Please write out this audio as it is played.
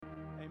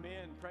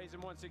Praise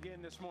Him once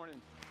again this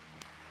morning.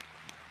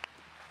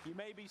 You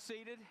may be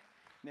seated.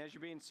 And as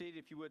you're being seated,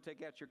 if you would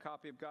take out your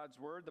copy of God's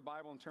Word, the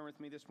Bible, and turn with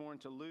me this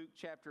morning to Luke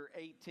chapter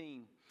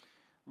 18.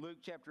 Luke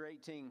chapter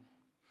 18.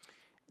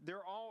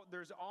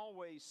 There's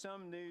always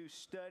some new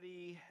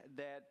study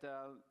that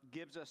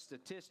gives us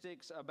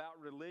statistics about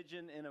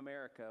religion in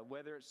America,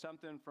 whether it's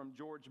something from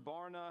George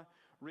Barna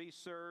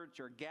research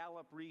or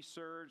Gallup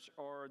research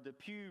or the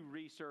Pew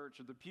research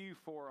or the Pew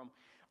Forum.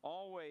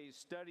 Always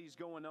studies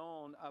going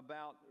on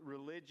about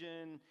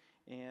religion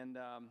and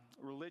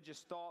religious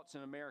thoughts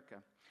in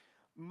America.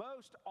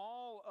 Most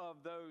all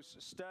of those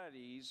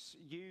studies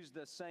use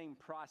the same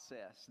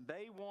process.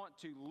 They want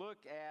to look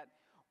at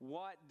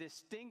what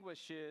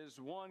distinguishes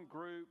one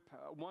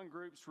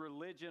group's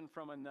religion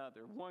from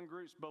another, one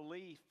group's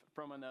belief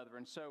from another.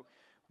 And so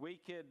we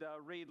could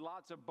read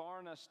lots of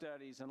Barna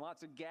studies and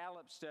lots of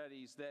Gallup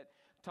studies that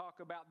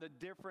talk about the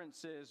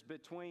differences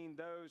between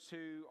those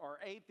who are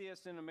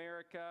atheists in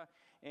America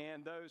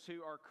and those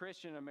who are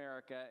Christian in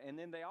America. And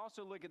then they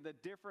also look at the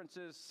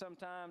differences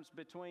sometimes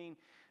between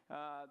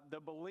the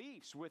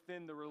beliefs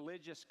within the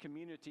religious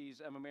communities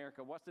of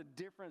America. What's the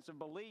difference of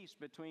beliefs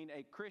between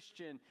a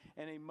Christian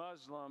and a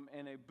Muslim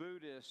and a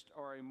Buddhist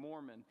or a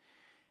Mormon?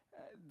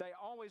 They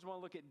always want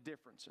to look at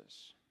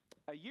differences.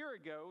 A year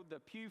ago, the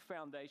Pew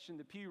Foundation,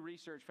 the Pew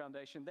Research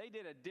Foundation, they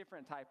did a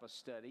different type of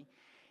study.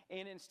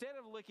 And instead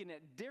of looking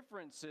at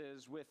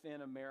differences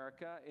within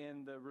America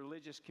in the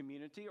religious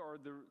community or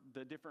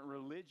the different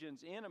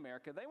religions in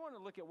America, they want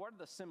to look at what are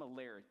the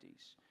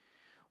similarities.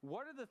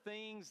 What are the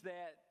things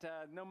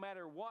that no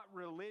matter what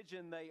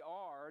religion they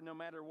are, no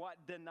matter what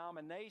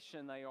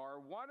denomination they are,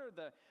 what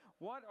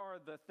are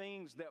the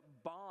things that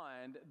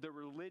bond the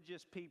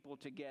religious people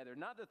together?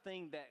 Not the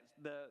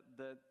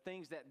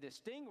things that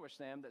distinguish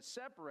them, that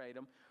separate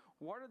them.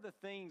 What are the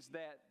things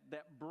that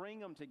bring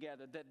them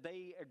together, that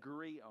they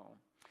agree on?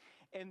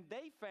 And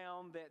they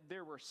found that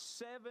there were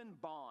 7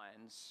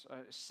 bonds,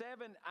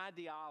 7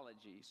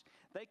 ideologies.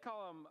 They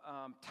call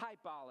them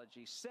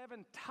typologies,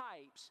 7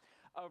 types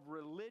of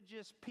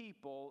religious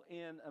people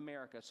in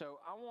America. So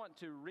I want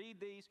to read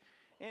these,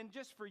 and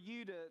just for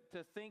you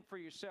to think for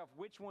yourself,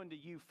 which one do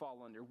you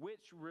fall under?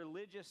 Which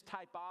religious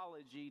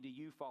typology do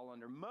you fall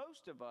under?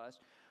 Most of us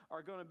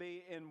are going to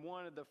be in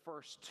one of the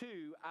first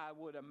 2, I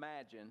would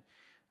imagine.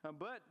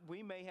 But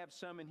we may have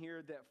some in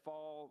here that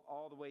fall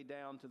all the way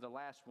down to the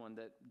last one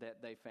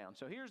that they found.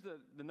 So here's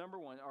the number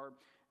one, or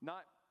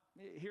not,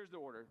 here's the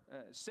order.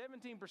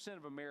 17%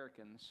 of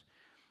Americans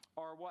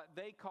are what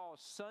they call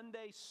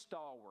Sunday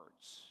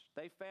stalwarts.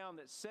 They found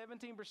that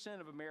 17%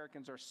 of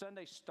Americans are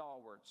Sunday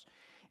stalwarts.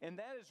 And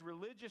that is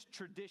religious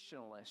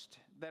traditionalists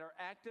that are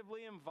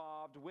actively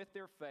involved with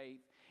their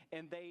faith,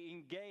 and they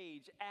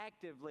engage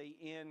actively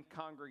in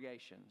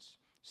congregations.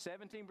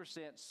 17%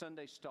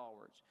 Sunday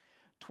stalwarts.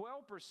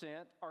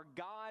 12% are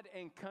God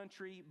and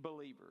country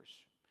believers.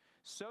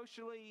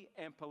 Socially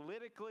and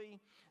politically,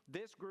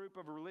 this group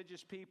of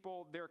religious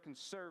people, they're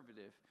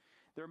conservative.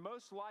 They're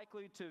most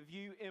likely to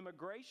view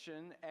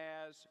immigration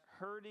as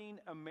hurting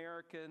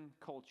American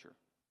culture.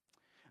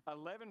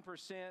 11%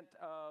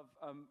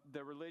 of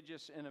the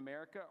religious in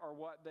America are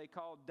what they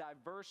call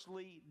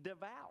diversely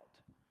devout.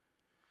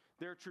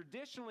 They're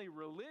traditionally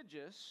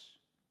religious,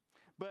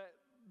 but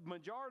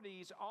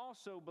majorities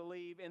also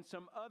believe in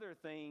some other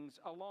things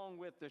along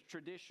with the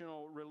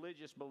traditional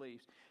religious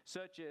beliefs,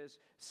 such as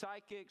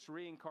psychics,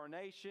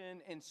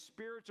 reincarnation, and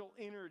spiritual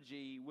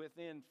energy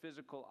within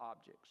physical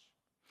objects.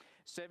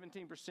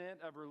 17%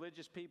 of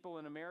religious people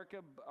in America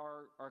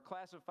are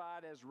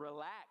classified as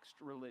relaxed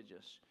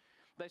religious.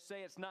 They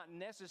say it's not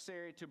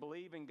necessary to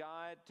believe in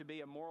God to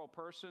be a moral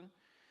person,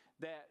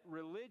 that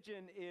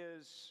religion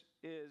is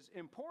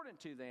important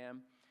to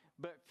them,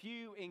 but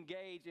few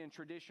engage in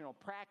traditional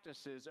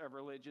practices of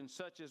religion,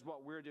 such as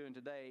what we're doing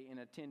today in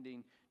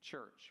attending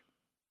church.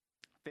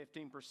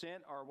 15%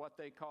 are what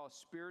they call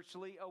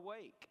spiritually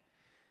awake.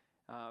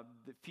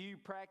 The few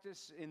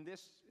practice in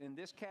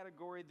this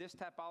category, this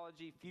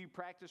typology, few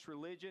practice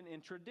religion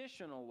in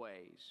traditional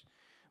ways,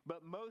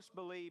 but most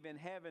believe in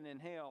heaven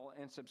and hell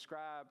and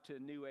subscribe to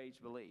New Age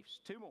beliefs.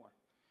 2 more.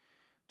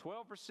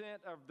 12%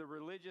 of the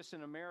religious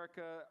in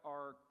America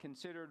are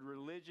considered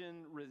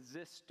religion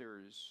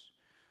resistors.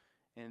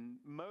 And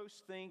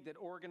most think that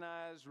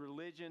organized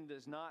religion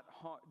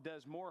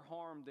does more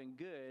harm than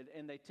good,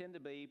 and they tend to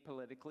be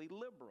politically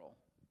liberal.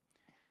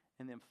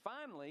 And then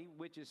finally,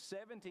 which is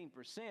 17%,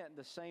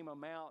 the same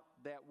amount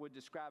that would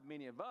describe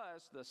many of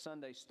us, the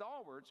Sunday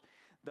stalwarts,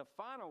 the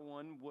final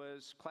one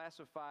was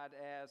classified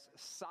as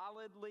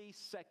solidly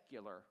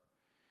secular.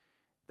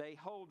 They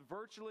hold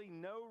virtually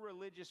no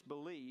religious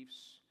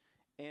beliefs,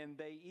 and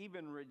they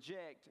even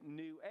reject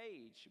New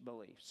Age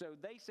beliefs. So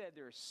they said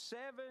there are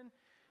 7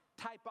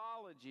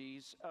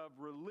 typologies of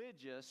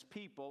religious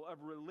people,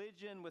 of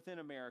religion within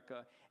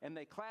America, and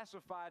they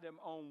classified them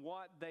on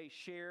what they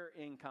share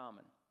in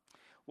common.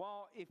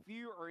 While if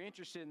you are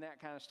interested in that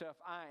kind of stuff,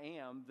 I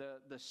am.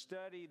 The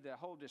study, the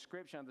whole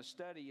description of the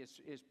study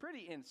is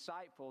pretty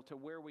insightful to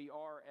where we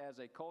are as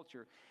a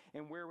culture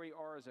and where we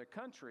are as a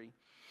country.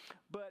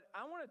 But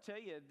I want to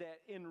tell you that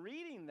in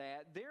reading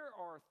that, there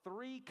are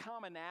three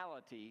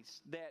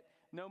commonalities that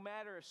no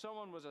matter if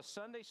someone was a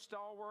Sunday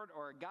stalwart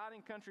or a God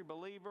and country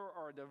believer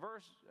or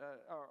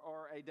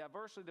a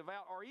diversely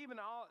devout, or even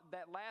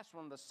that last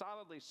one, the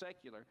solidly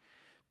secular,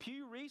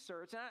 Pew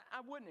Research, and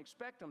I wouldn't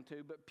expect them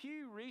to, but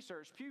Pew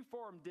Research, Pew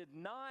Forum did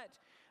not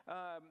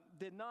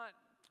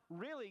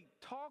really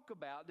talk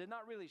about, did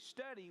not really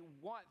study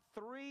what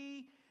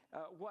three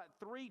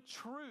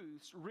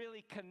truths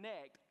really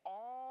connect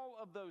all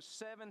of those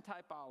 7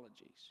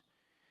 typologies.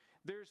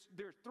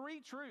 There are 3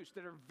 truths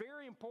that are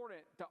very important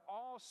to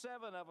all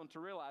 7 of them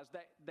to realize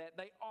that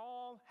they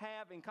all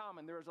have in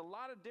common. There's a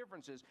lot of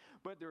differences,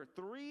 but there are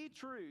 3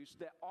 truths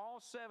that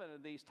all 7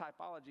 of these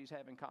typologies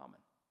have in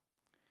common.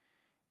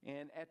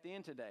 And at the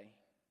end today,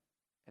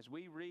 as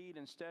we read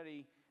and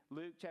study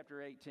Luke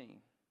chapter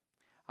 18,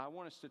 I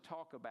want us to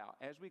talk about,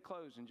 as we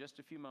close in just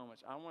a few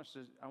moments, I want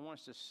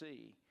us to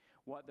see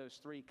what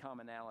those 3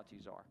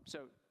 commonalities are.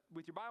 So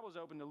with your Bibles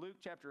open to Luke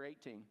chapter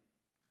 18,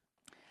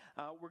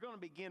 we're going to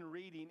begin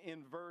reading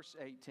in verse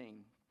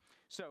 18.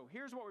 So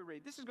here's what we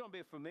read. This is going to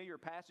be a familiar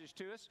passage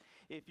to us.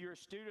 If you're a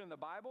student of the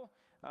Bible,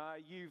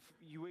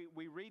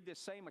 we read this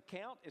same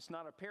account. It's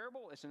not a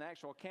parable. It's an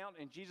actual account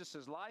in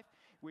Jesus' life.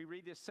 We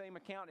read this same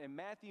account in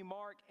Matthew,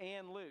 Mark,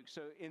 and Luke.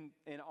 So in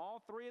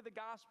all 3 of the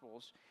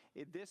Gospels,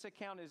 this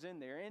account is in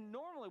there. And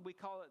normally we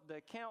call it the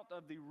account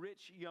of the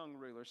rich young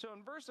ruler. So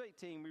in verse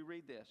 18, we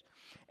read this.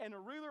 And a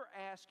ruler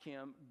asked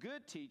him,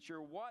 "Good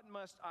teacher, what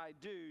must I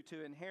do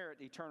to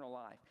inherit eternal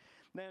life?"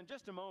 Now, in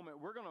just a moment,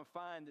 we're going to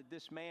find that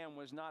this man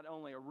was not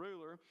only a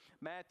ruler.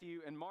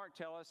 Matthew and Mark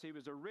tell us he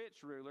was a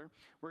rich ruler.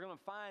 We're going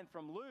to find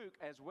from Luke,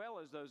 as well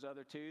as those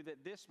other 2,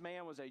 that this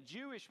man was a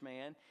Jewish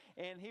man,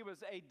 and he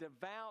was a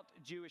devout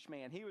Jewish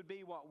man. He would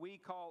be what we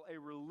call a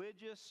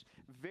religious,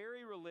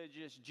 very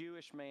religious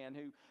Jewish man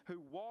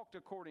who walked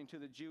according to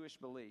the Jewish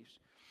beliefs.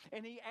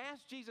 And he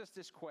asked Jesus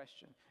this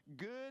question,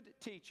 "Good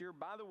teacher,"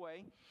 by the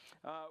way,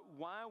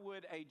 why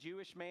would a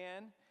Jewish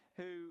man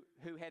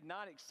who had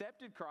not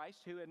accepted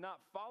Christ, who had not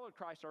followed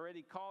Christ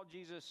already, called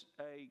Jesus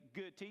a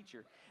good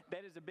teacher?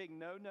 That is a big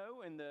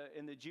no-no in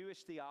the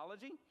Jewish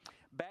theology.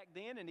 Back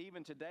then and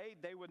even today,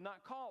 they would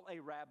not call a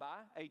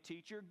rabbi, a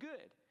teacher,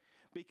 good,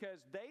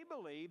 because they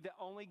believe that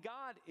only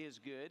God is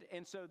good,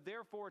 and so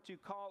therefore to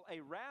call a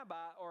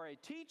rabbi or a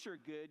teacher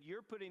good,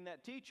 you're putting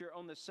that teacher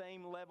on the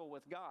same level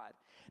with God.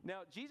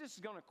 Now, Jesus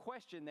is going to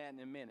question that in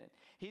a minute.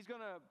 He's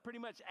going to pretty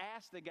much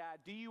ask the guy,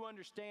 "Do you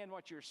understand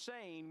what you're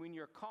saying when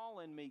you're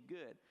calling me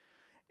good?"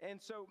 And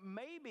so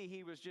maybe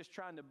he was just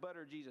trying to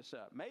butter Jesus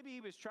up. Maybe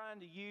he was trying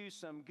to use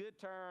some good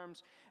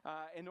terms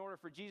in order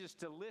for Jesus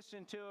to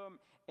listen to him,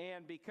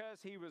 and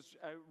because he was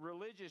a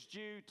religious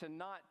Jew, to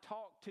not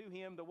talk to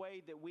him the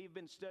way that we've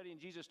been studying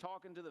Jesus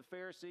talking to the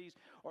Pharisees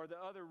or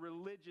the other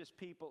religious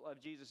people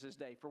of Jesus'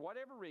 day. For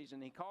whatever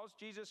reason, he calls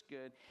Jesus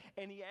good,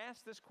 and he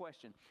asks this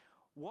question,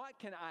 "What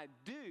can I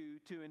do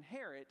to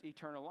inherit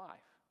eternal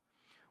life?"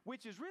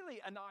 Which is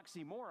really an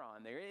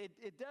oxymoron there.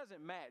 It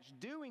doesn't match.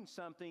 Doing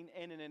something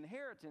and an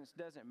inheritance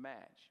doesn't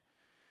match.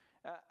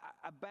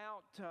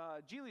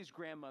 Julie's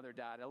grandmother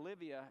died.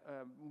 Olivia,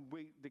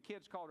 the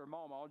kids called her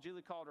Mama.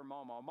 Julie called her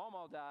Mama.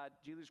 Mama died.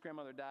 Julie's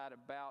grandmother died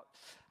about,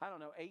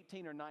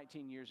 18 or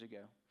 19 years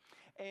ago.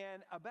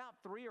 And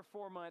about 3 or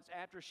 4 months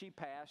after she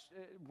passed,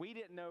 we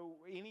didn't know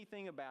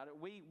anything about it.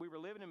 We were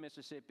living in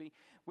Mississippi.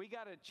 We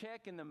got a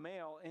check in the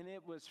mail, and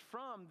it was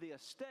from the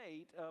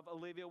estate of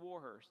Olivia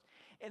Warhurst.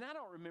 And I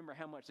don't remember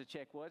how much the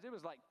check was. It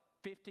was like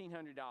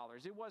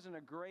 $1,500. It wasn't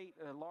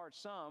a large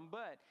sum,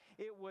 but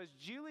it was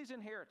Julie's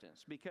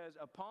inheritance, because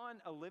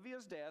upon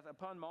Olivia's death,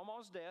 upon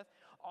Mama's death,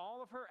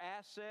 all of her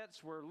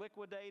assets were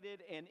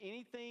liquidated, and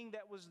anything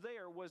that was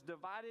there was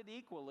divided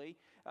equally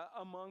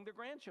among the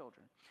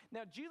grandchildren.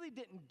 Now, Julie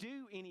didn't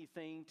do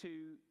anything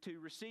to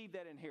receive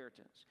that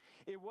inheritance.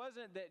 It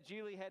wasn't that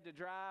Julie had to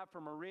drive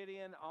from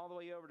Meridian all the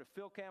way over to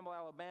Phil Campbell,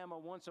 Alabama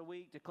once a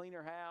week to clean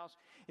her house.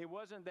 It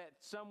wasn't that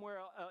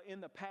somewhere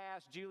in the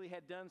past Julie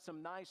had done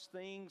some nice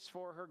things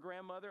for her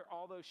grandmother,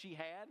 although she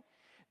had.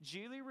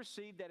 Julie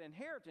received that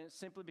inheritance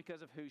simply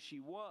because of who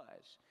she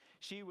was.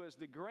 She was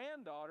the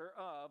granddaughter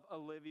of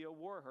Olivia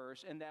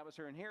Warhurst, and that was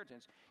her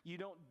inheritance. You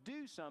don't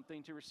do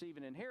something to receive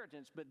an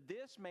inheritance, but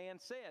this man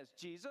says,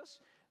 "Jesus,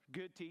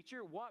 good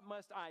teacher, what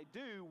must I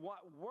do?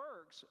 What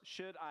works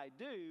should I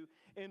do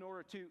in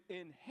order to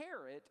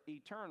inherit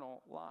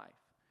eternal life?"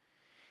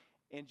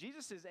 And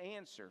Jesus'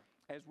 answer,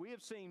 as we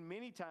have seen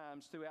many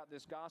times throughout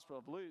this Gospel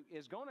of Luke,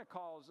 is going to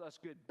cause us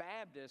good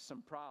Baptists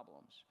some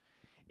problems.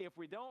 If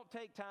we don't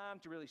take time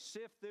to really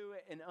sift through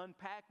it and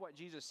unpack what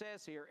Jesus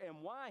says here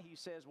and why he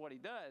says what he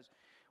does,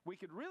 we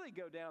could really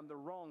go down the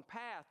wrong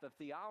path of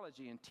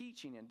theology and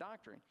teaching and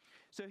doctrine.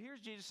 So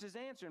here's Jesus'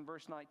 answer in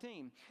verse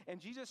 19.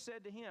 And Jesus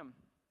said to him,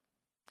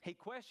 he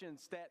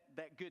questions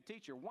that good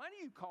teacher, "Why do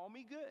you call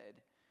me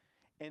good?"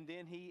 And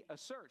then he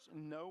asserts,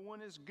 "No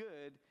one is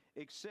good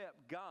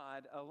except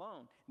God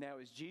alone. Now,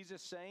 is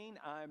Jesus saying,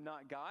 I'm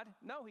not God?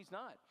 No, he's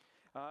not.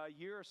 A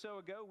year or so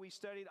ago, we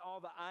studied all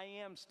the I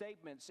am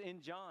statements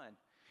in John,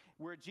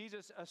 where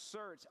Jesus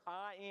asserts,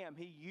 I am.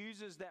 He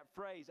uses that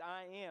phrase,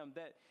 I am,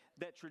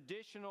 that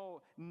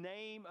traditional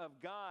name of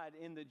God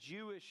in the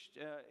Jewish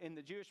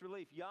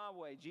belief,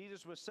 Yahweh.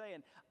 Jesus was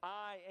saying,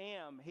 I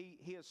am.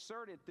 He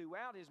asserted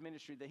throughout his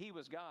ministry that he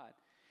was God.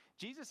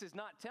 Jesus is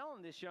not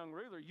telling this young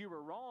ruler, you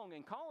were wrong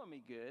in calling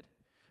me good.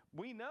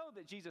 We know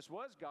that Jesus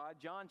was God.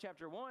 John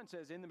chapter 1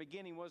 says, in the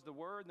beginning was the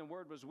Word, and the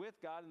Word was with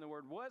God, and the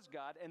Word was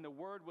God, and the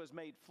Word was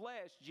made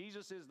flesh.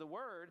 Jesus is the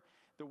Word.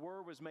 The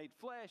Word was made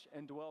flesh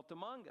and dwelt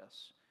among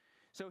us.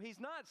 So he's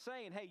not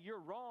saying, hey,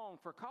 you're wrong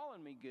for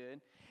calling me good.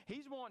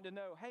 He's wanting to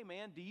know, hey,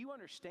 man, do you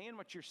understand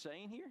what you're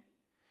saying here?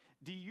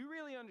 Do you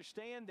really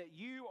understand that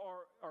you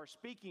are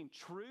speaking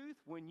truth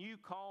when you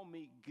call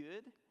me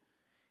good?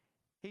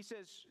 He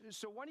says,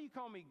 so why do you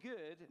call me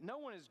good? No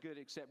one is good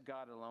except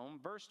God alone.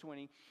 Verse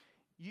 20,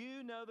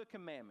 you know the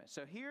commandments.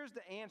 So here's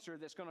the answer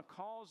that's going to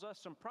cause us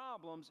some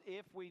problems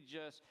if we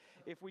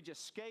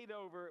just skate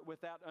over it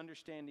without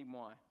understanding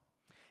why.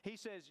 He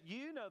says,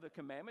 you know the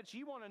commandments.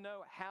 You want to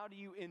know how do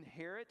you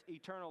inherit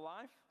eternal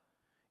life?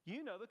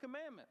 You know the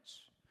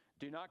commandments.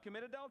 Do not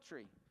commit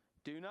adultery.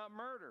 Do not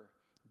murder.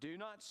 Do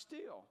not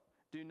steal.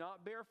 Do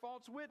not bear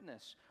false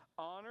witness.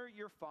 Honor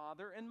your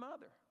father and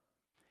mother.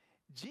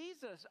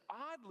 Jesus,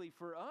 oddly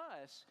for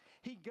us,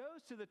 he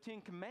goes to the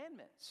Ten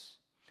Commandments.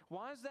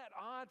 Why is that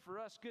odd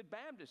for us good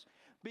Baptists?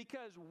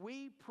 Because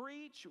we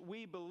preach,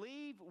 we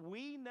believe,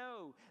 we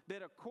know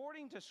that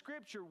according to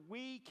Scripture,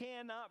 we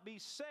cannot be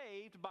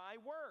saved by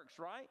works,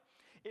 right?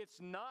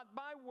 It's not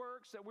by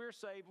works that we're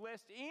saved,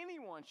 lest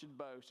anyone should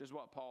boast, is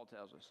what Paul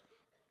tells us.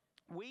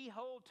 We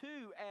hold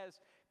to, as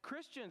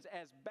Christians,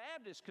 as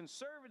Baptist,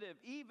 conservative,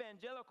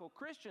 evangelical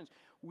Christians,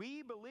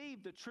 we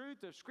believe the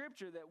truth of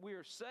Scripture that we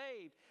are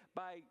saved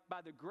by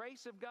the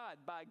grace of God.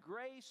 By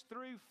grace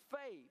through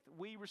faith,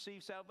 we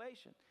receive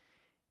salvation.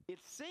 It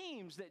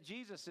seems that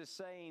Jesus is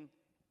saying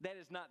that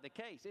is not the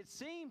case. It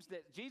seems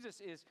that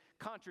Jesus is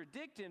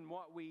contradicting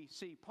what we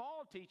see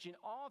Paul teaching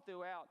all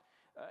throughout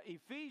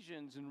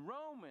Ephesians and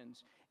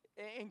Romans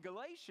and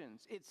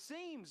Galatians. It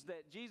seems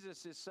that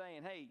Jesus is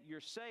saying, hey,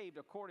 you're saved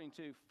according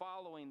to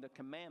following the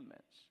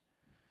commandments.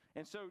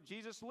 And so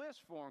Jesus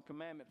lists for them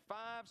commandment 5,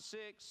 6,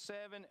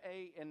 7,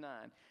 8, and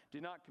 9. Do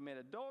not commit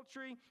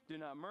adultery, do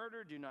not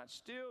murder, do not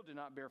steal, do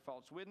not bear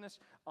false witness,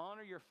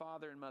 honor your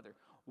father and mother.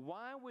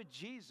 Why would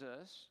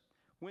Jesus,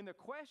 when the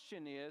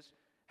question is,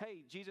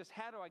 hey, Jesus,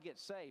 how do I get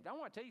saved? I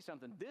want to tell you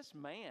something. This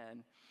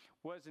man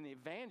was an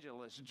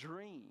evangelist's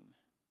dream.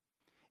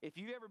 If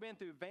you've ever been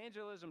through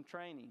evangelism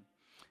training,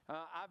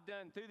 I've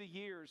done through the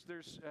years,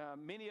 there's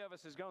many of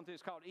us has gone through,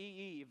 it's called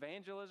EE,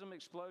 Evangelism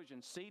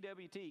Explosion,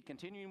 CWT,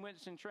 Continuing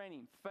Witnessing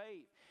Training,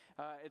 Faith.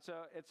 It's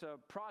a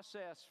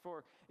process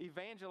for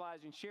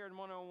evangelizing, sharing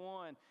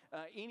one-on-one.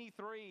 Any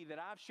three that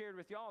I've shared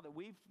with y'all that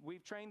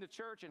we've trained the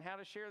church in how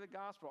to share the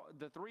gospel,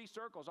 the 3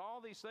 circles,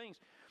 all these things.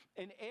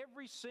 In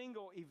every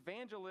single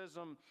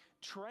evangelism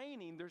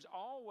training, there's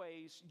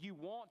always, you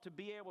want to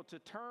be able to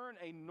turn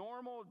a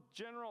normal,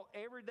 general,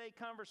 everyday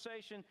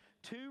conversation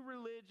to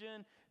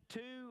religion,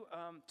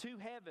 to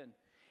heaven.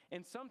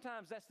 And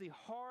sometimes that's the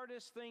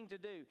hardest thing to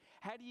do.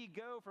 How do you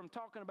go from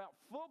talking about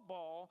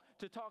football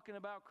to talking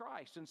about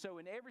Christ? And so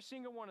in every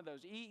single one of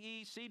those,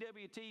 EE,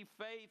 CWT,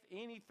 faith,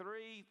 any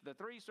 3, the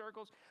 3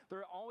 circles, there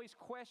are always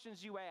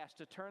questions you ask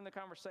to turn the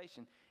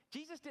conversation.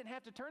 Jesus didn't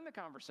have to turn the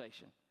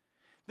conversation.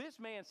 This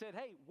man said,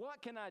 hey,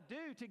 what can I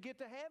do to get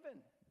to heaven?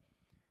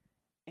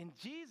 And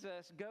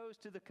Jesus goes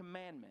to the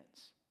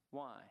commandments.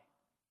 Why?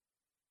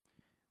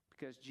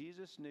 Because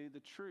Jesus knew the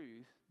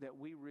truth that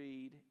we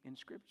read in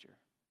Scripture.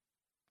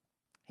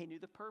 He knew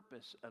the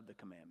purpose of the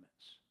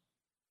commandments.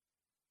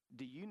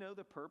 Do you know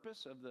the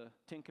purpose of the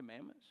 10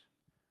 Commandments?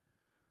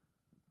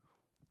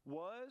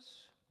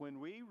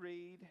 When we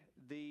read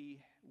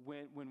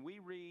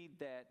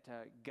that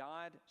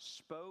God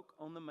spoke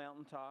on the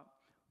mountaintop,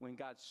 when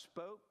God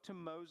spoke to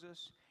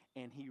Moses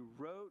and he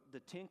wrote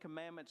the 10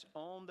 Commandments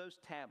on those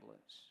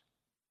tablets,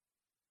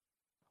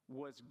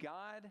 was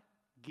God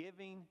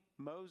giving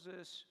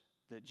Moses,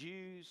 the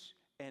Jews,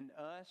 and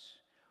us,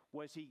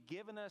 was he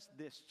giving us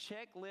this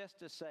checklist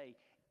to say,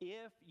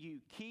 if you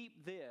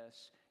keep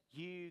this,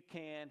 you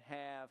can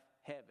have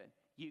heaven.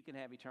 You can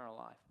have eternal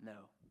life?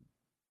 No.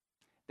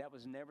 That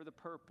was never the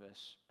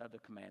purpose of the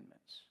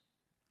commandments.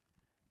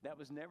 That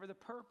was never the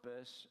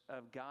purpose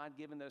of God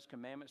giving those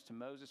commandments to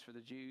Moses for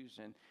the Jews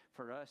and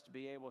for us to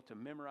be able to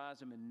memorize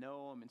them and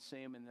know them and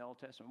see them in the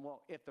Old Testament.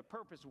 Well, if the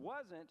purpose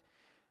wasn't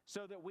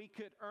so that we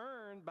could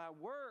earn by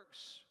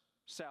works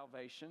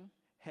salvation,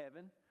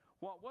 heaven,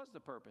 what was the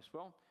purpose?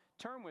 Well,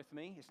 turn with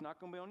me. It's not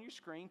going to be on your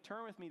screen.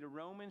 Turn with me to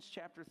Romans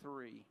chapter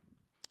 3.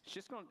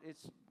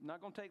 It's not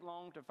going to take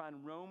long to find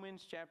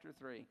Romans chapter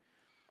 3.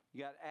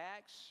 You got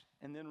Acts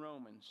and then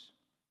Romans.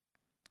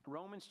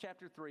 Romans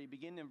chapter 3,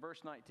 beginning in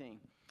verse 19.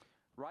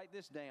 Write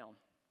this down.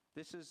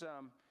 This is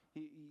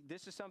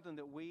something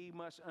that we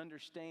must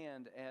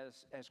understand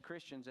as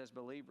Christians, as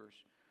believers.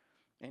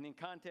 And in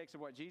context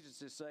of what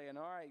Jesus is saying,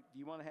 all right,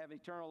 you want to have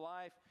eternal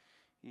life,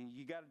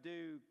 you got to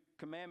do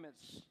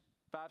commandments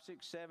 5,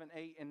 6, 7,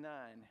 8, and 9.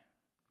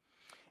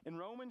 In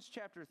Romans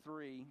chapter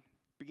 3,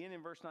 beginning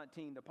in verse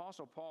 19, the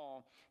Apostle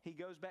Paul, he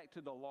goes back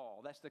to the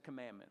law. That's the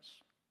commandments.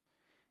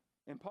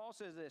 And Paul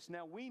says this,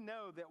 now we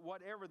know that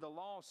whatever the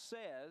law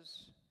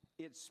says,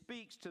 it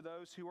speaks to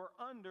those who are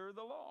under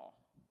the law,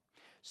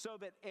 so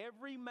that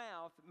every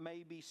mouth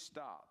may be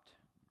stopped,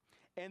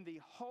 and the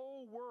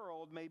whole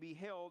world may be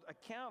held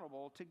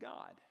accountable to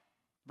God.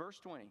 Verse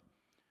 20,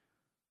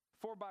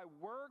 for by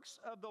works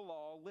of the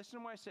law, listen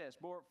to what it says,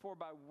 for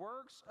by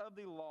works of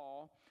the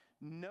law,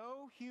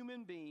 no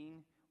human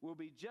being will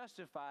be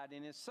justified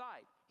in his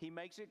sight. He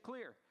makes it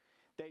clear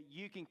that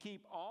you can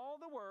keep all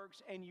the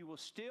works and you will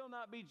still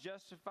not be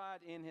justified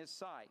in his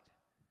sight.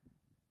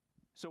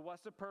 So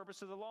what's the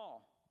purpose of the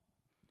law?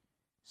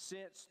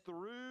 Since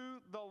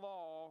through the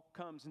law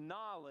comes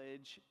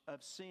knowledge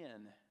of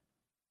sin.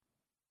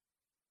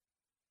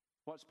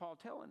 What's Paul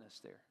telling us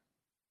there?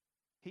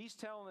 He's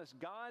telling us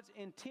God's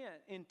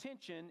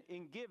intention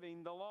in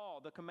giving the law,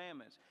 the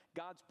commandments.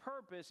 God's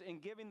purpose in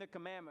giving the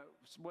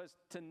commandments was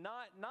to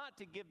not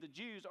to give the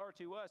Jews or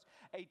to us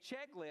a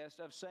checklist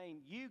of saying,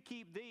 you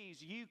keep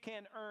these, you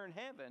can earn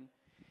heaven.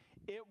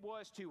 It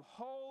was to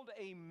hold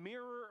a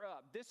mirror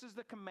up. This is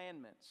the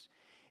commandments.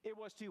 It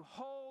was to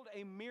hold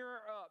a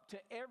mirror up to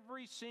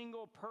every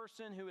single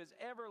person who has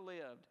ever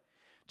lived,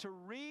 to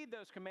read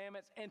those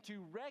commandments and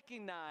to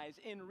recognize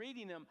in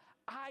reading them,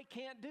 I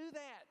can't do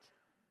that.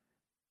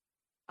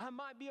 I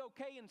might be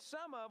okay in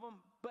some of them,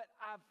 but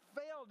I've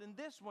failed in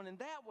this one and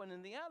that one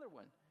and the other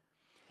one.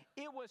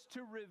 It was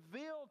to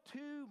reveal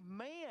to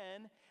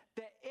man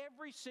that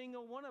every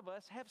single one of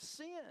us have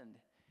sinned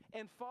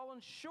and fallen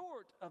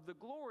short of the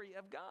glory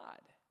of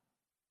God.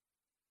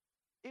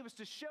 It was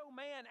to show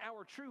man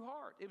our true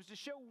heart. It was to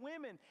show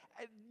women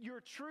your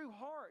true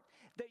heart,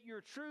 that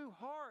your true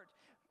heart,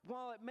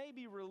 while it may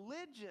be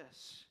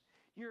religious,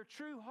 your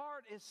true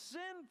heart is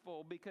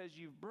sinful because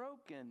you've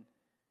broken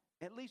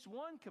at least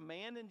one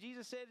command, and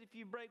Jesus said if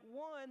you break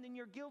one, then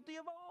you're guilty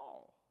of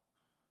all.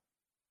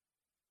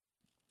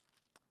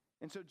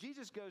 And so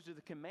Jesus goes to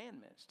the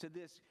commandments, to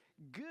this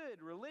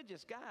good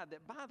religious guy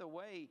that, by the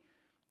way,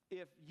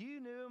 if you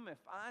knew him, if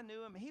I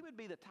knew him, he would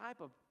be the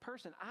type of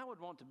person I would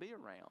want to be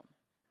around.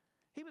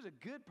 He was a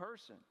good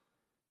person.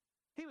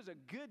 He was a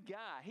good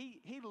guy.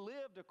 He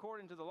lived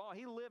according to the law.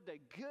 He lived a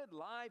good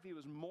life. He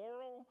was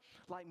moral.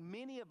 Like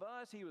many of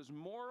us, he was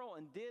moral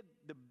and did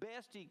the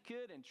best he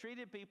could and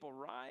treated people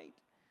right.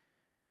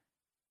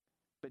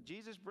 But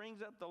Jesus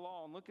brings up the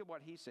law, and look at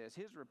what he says,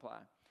 his reply.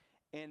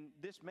 And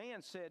this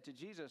man said to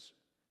Jesus,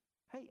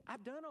 hey,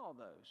 I've done all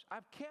those.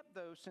 I've kept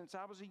those since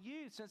I was a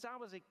youth, since I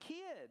was a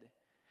kid.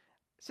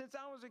 Since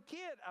I was a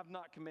kid, I've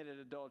not committed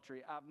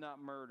adultery. I've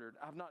not murdered.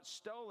 I've not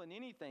stolen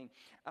anything.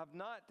 I've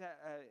not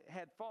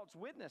had false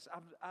witness.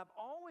 I've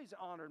always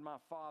honored my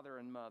father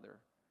and mother.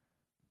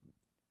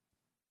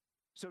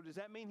 So does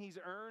that mean he's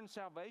earned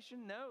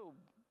salvation? No,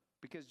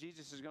 because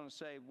Jesus is going to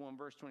say, well, in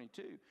verse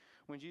 22,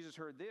 when Jesus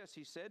heard this,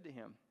 he said to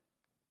him,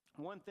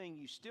 one thing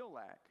you still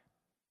lack.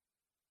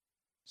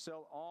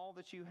 Sell all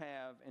that you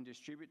have and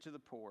distribute to the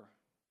poor,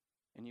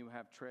 and you will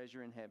have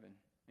treasure in heaven,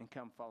 and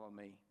come follow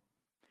me.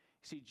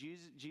 See,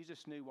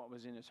 Jesus knew what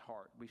was in his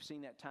heart. We've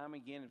seen that time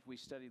again if we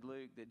studied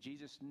Luke, that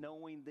Jesus,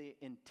 knowing the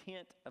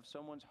intent of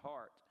someone's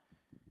heart,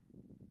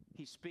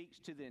 he speaks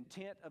to the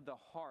intent of the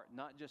heart,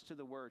 not just to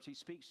the words. He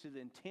speaks to the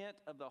intent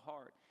of the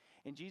heart.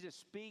 And Jesus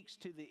speaks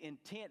to the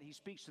intent. He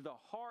speaks to the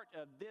heart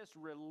of this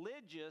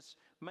religious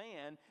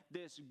man,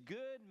 this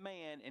good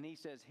man, and he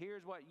says,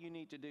 here's what you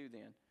need to do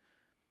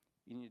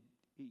then.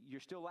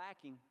 You're still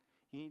lacking.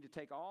 You need to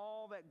take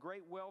all that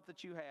great wealth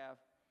that you have.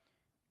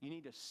 You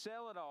need to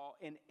sell it all,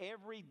 and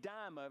every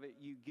dime of it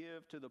you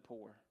give to the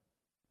poor.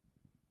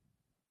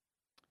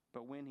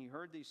 But when he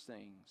heard these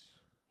things,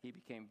 he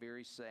became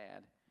very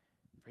sad,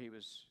 for he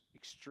was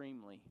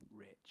extremely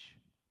rich.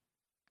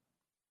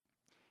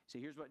 See,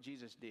 here's what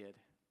Jesus did.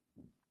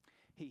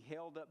 He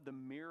held up the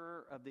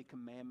mirror of the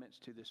commandments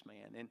to this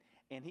man.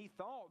 And he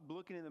thought,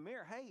 looking in the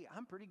mirror, hey,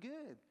 I'm pretty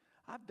good.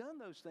 I've done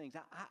those things.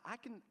 I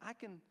can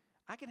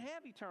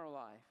have eternal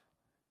life.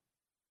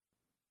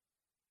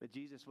 But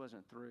Jesus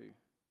wasn't through.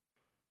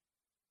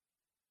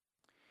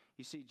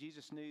 You see,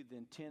 Jesus knew the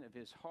intent of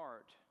his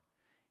heart,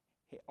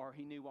 or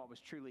he knew what was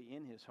truly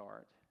in his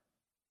heart.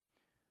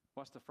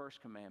 What's the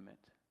first commandment?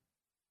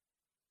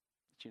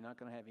 That you're not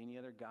going to have any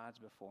other gods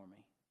before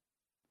me.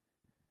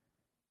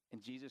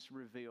 And Jesus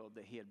revealed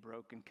that he had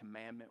broken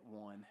commandment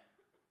 1.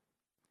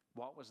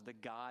 What was the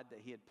God that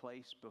he had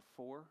placed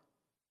before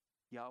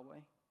Yahweh?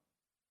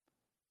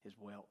 His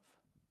wealth.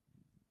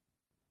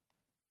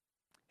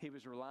 He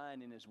was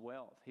relying in his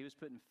wealth. He was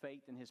putting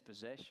faith in his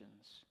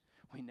possessions.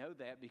 We know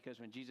that because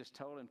when Jesus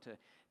told him to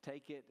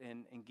take it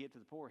and give to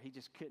the poor, he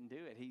just couldn't do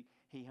it.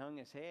 He hung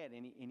his head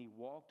and he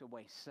walked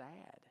away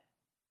sad.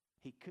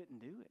 He couldn't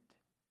do it.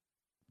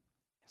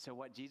 So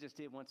what Jesus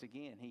did once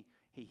again,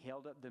 he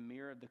held up the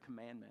mirror of the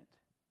commandment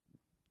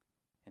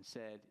and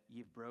said,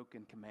 you've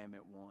broken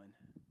commandment 1.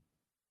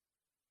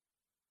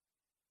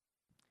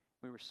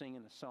 We were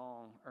singing the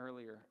song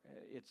earlier.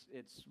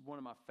 It's one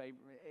of my favorite.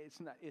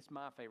 It's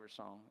my favorite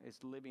song.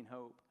 It's "Living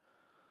Hope."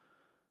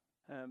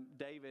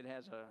 David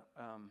has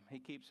he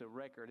keeps a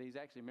record. He's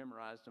actually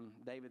memorized them.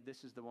 David,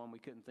 this is the one we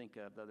couldn't think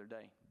of the other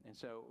day. And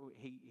so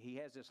he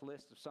has this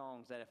list of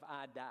songs that if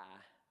I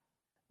die,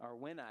 or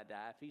when I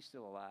die, if he's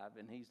still alive,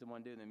 and he's the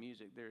one doing the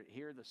music,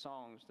 here are the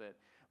songs that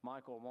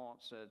Michael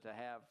wants to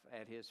have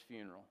at his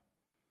funeral.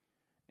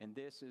 And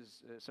this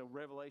is, so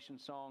Revelation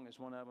song is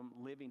one of them.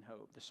 Living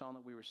Hope, the song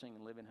that we were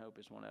singing, Living Hope,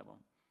 is one of them.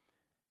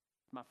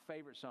 My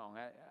favorite song.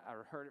 I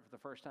heard it for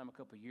the first time a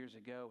couple of years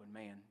ago, and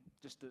man,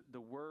 just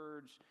the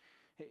words,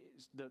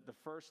 the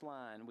first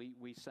line,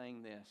 we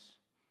sang this: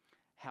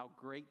 how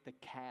great the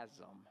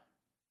chasm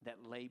that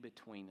lay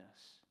between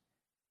us,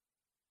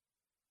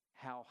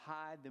 how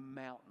high the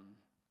mountain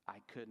I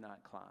could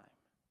not climb.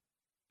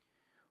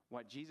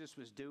 What Jesus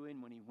was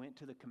doing when he went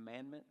to the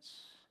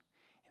commandments,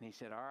 and he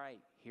said, all right,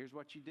 here's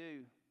what you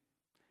do.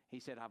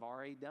 He said, I've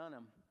already done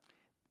them.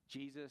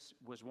 Jesus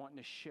was wanting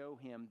to show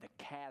him the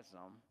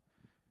chasm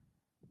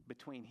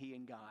between he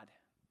and God.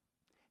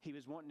 He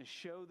was wanting to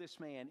show this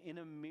man in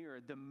a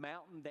mirror the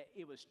mountain that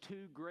it was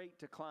too great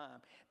to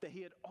climb, that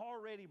he had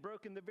already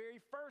broken the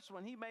very first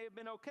one. He may have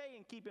been okay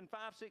in keeping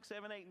 5, 6,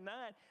 7, 8, and 9,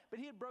 but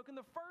he had broken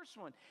the first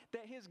one,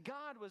 that his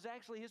God was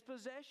actually his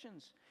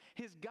possessions.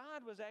 His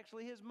God was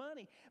actually his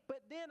money.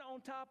 But then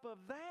on top of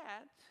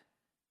that,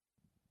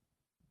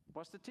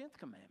 what's the 10th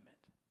commandment?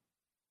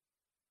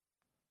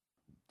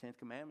 10th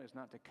commandment is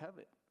not to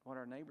covet what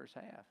our neighbors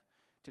have,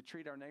 to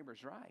treat our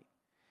neighbors right.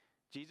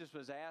 Jesus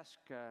was asked,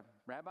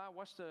 Rabbi,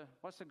 what's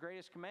the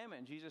greatest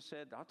commandment? And Jesus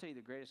said, I'll tell you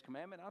the greatest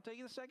commandment. I'll tell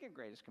you the second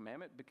greatest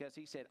commandment, because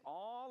he said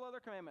all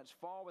other commandments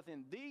fall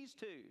within these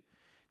two.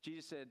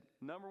 Jesus said,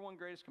 number one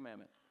greatest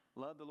commandment,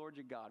 love the Lord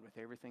your God with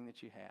everything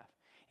that you have.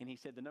 And he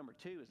said the number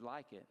two is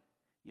like it.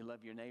 You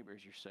love your neighbor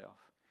as yourself.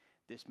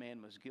 This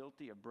man was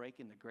guilty of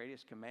breaking the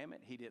greatest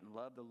commandment. He didn't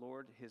love the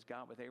Lord his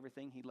God with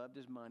everything. He loved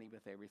his money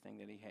with everything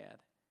that he had.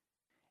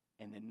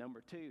 And then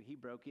number two, he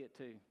broke it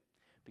too,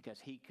 because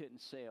he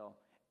couldn't sell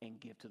and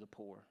give to the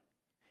poor.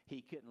 He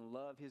couldn't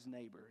love his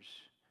neighbors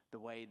the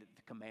way that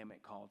the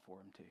commandment called for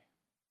him to.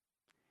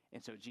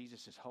 And so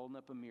Jesus is holding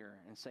up a mirror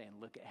and saying,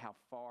 look at how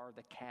far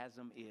the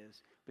chasm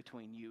is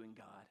between you and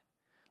God.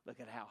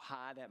 Look at how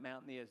high that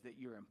mountain is that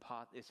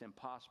it's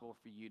impossible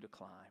for you to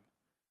climb.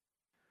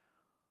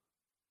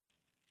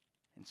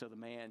 And so the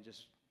man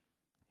just,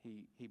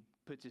 he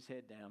puts his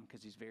head down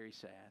because he's very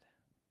sad.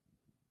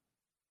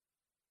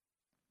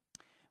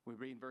 We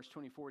read in verse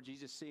 24,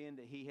 Jesus, seeing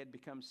that he had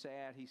become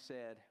sad, he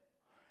said,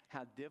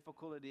 how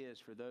difficult it is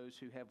for those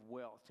who have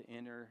wealth to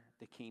enter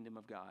the kingdom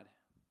of God.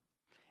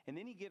 And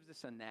then he gives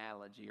this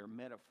analogy or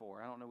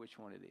metaphor. I don't know which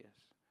one it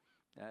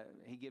is.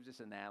 He gives this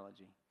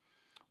analogy,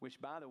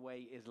 which, by the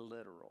way, is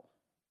literal.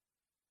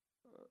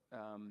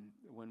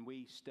 When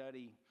we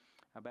study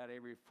about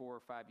every 4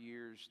 or 5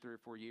 years, 3 or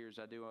 4 years,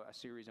 I do a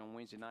series on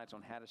Wednesday nights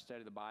on how to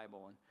study the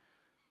Bible.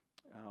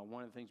 And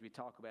one of the things we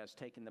talk about is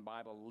taking the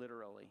Bible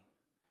literally.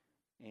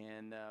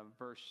 And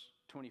verse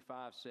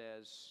 25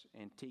 says,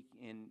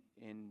 in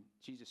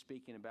Jesus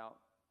speaking about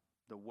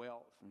the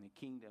wealth and the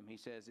kingdom, he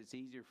says, it's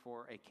easier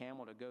for a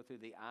camel to go through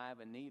the eye of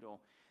a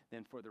needle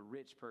than for the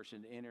rich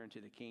person to enter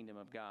into the kingdom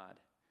of God.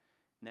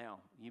 Now,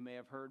 you may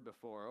have heard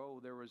before,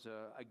 there was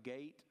a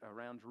gate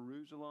around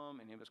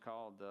Jerusalem, and it was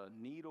called the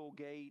Needle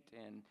Gate,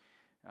 and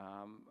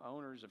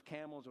owners of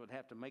camels would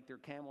have to make their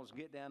camels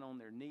get down on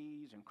their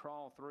knees and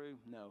crawl through.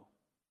 No.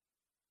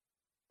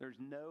 There's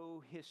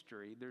no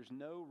history, there's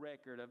no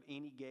record of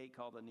any gate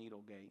called the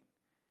Needle Gate.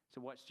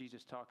 So what's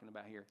Jesus talking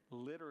about here?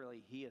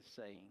 Literally, he is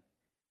saying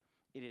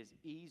it is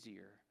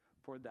easier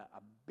for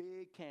a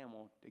big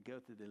camel to go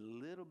through the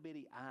little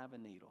bitty eye of a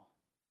needle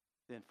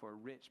than for a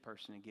rich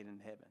person to get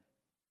into heaven.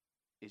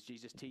 Is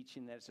Jesus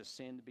teaching that it's a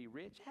sin to be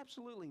rich?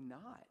 Absolutely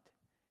not.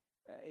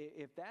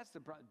 If that's the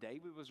problem,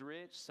 David was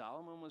rich,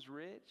 Solomon was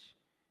rich.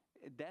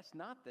 That's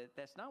not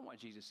what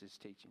Jesus is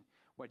teaching.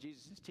 What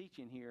Jesus is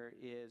teaching here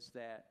is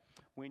that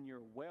when your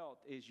wealth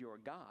is your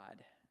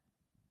God,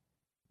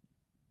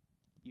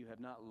 you have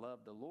not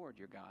loved the Lord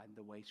your God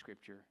the way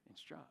Scripture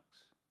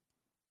instructs.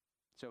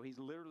 So he's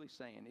literally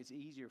saying it's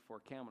easier for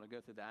a camel to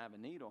go through the eye of a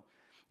needle.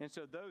 And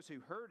so those who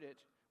heard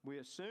it, we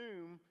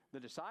assume the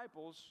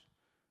disciples,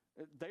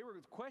 they were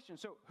questioning,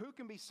 so who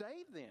can be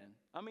saved then?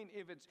 I mean,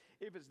 if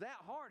it's that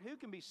hard, who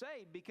can be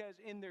saved? Because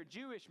in their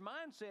Jewish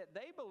mindset,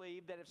 they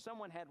believed that if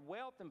someone had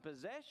wealth and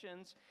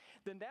possessions,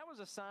 then that was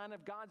a sign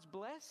of God's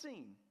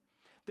blessing.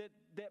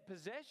 That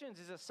possessions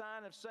is a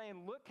sign of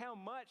saying, look how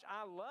much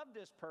I love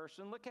this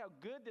person. Look how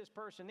good this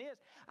person is.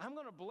 I'm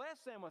going to bless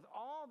them with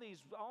all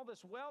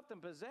this wealth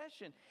and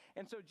possession.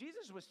 And so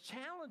Jesus was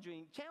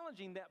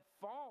challenging that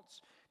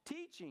false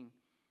teaching.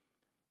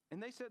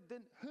 And they said,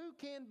 then who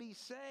can be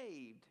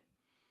saved?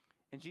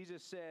 And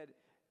Jesus said,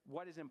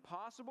 what is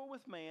impossible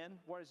with man,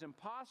 what is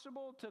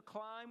impossible to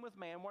climb with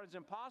man, what is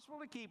impossible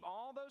to keep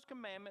all those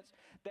commandments,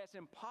 that's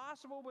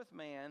impossible with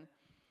man,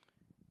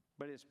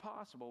 but it's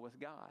possible with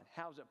God.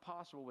 How is it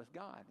possible with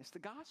God? It's the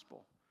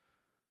gospel.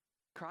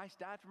 Christ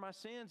died for my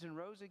sins and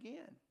rose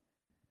again.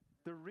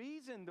 The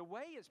reason, the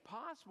way it's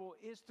possible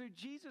is through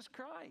Jesus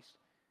Christ.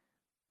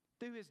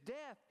 Through his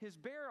death, his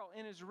burial,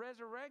 and his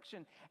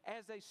resurrection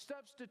as a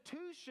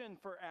substitution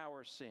for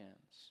our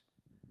sins.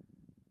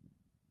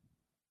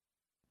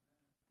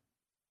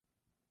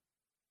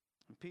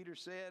 And Peter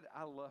said,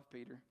 I love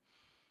Peter.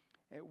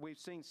 We've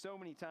seen so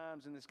many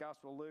times in this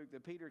Gospel of Luke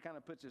that Peter kind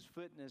of puts his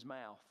foot in his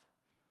mouth.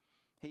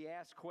 He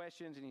asks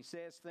questions and he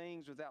says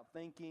things without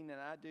thinking,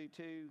 and I do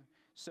too,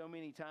 so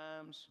many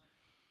times.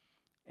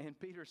 And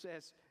Peter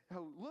says,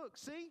 oh, look,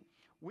 see,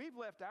 we've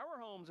left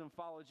our homes and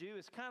followed you.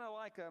 It's kind of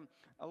like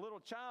a little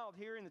child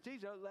hearing the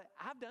teacher.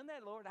 I've done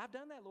that, Lord. I've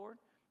done that, Lord.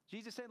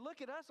 Jesus said,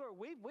 look at us, Lord.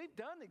 We've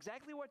done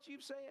exactly what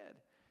you've said.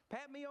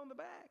 Pat me on the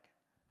back.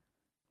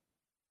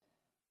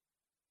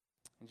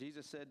 And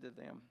Jesus said to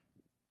them,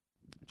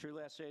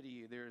 truly I say to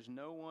you, there is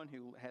no one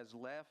who has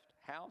left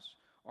house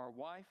or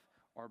wife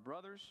or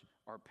brothers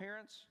or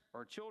parents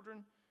or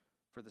children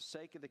for the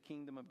sake of the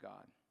kingdom of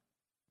God,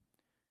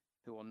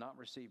 who will not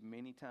receive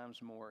many times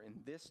more in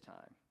this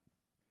time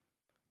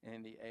and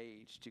in the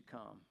age to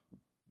come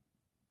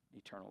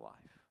eternal life.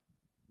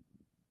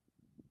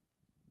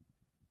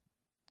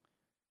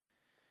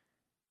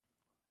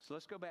 So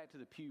let's go back to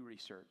the Pew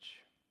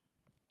Research.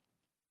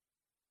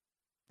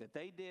 That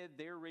they did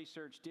their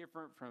research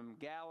different from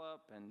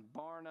Gallup and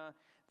Barna.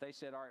 They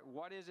said, all right,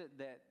 what is it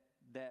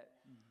that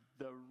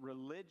the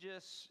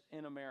religious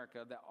in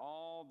America, that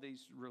all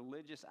these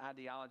religious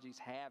ideologies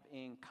have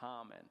in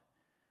common?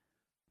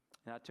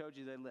 And I told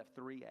you they left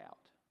 3 out.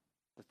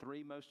 The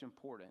 3 most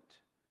important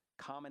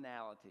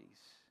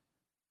commonalities.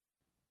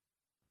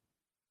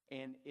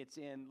 And it's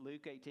in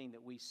Luke 18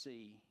 that we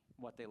see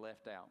what they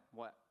left out.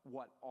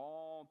 What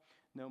all,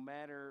 no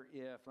matter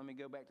if, let me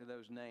go back to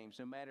those names,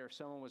 no matter if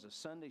someone was a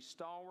Sunday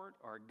stalwart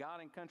or a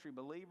God and country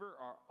believer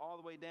or all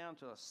the way down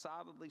to a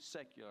solidly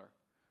secular,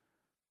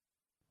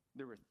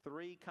 there were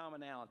 3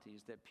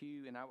 commonalities that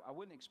Pew, and I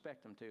wouldn't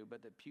expect them to,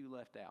 but that Pew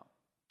left out.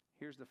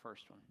 Here's the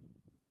first one.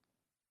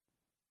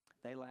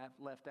 They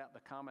left out the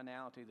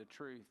commonality, the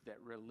truth that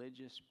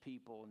religious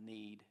people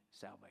need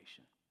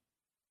salvation.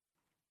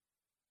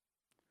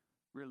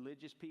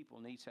 Religious people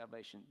need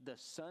salvation. The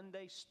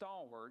Sunday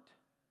stalwart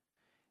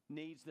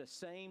needs the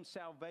same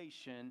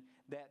salvation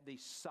that the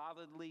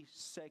solidly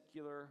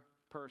secular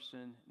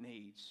person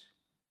needs.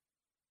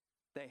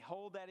 They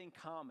hold that in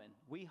common.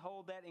 We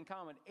hold that in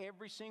common.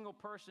 Every single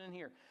person in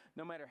here,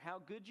 no matter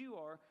how good you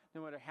are,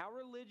 no matter how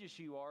religious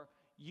you are,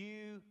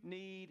 you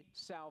need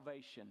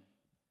salvation.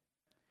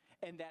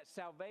 And that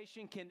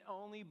salvation can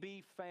only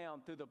be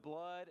found through the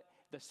blood,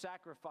 the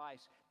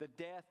sacrifice, the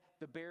death,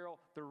 the burial,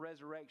 the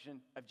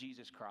resurrection of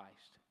Jesus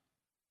Christ.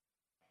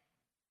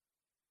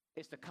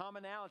 It's the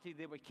commonality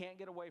that we can't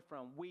get away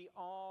from. We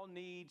all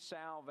need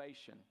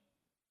salvation.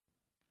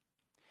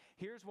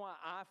 Here's why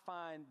I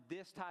find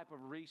this type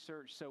of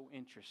research so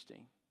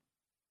interesting.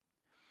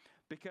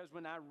 Because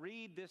when I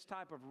read this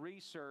type of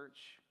research,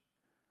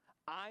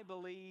 I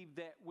believe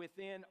that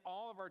within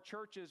all of our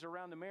churches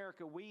around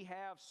America, we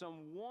have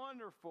some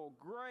wonderful,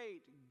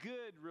 great,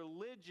 good,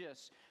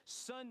 religious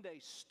Sunday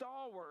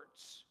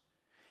stalwarts.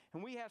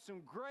 And we have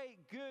some great,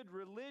 good,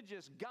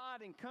 religious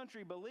God and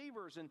country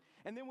believers. And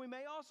then we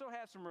may also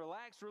have some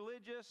relaxed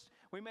religious.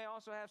 We may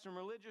also have some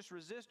religious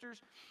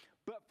resistors.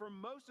 But for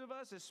most of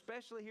us,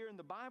 especially here in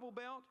the Bible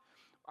Belt,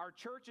 our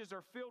churches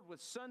are filled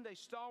with Sunday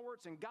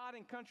stalwarts and God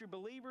and country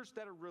believers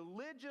that are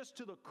religious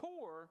to the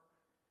core,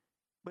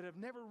 but have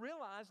never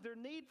realized their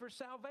need for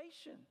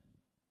salvation.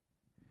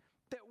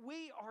 That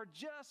we are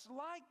just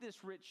like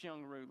this rich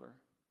young ruler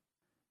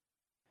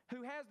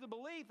who has the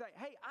belief that,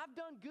 hey, I've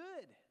done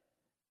good.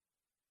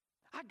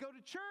 I go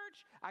to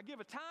church, I give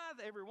a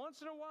tithe every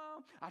once in a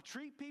while, I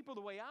treat people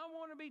the way I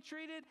want to be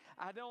treated,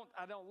 I don't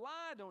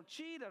lie, I don't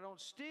cheat, I don't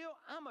steal.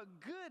 I'm a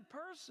good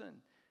person.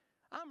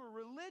 I'm a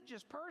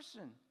religious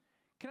person.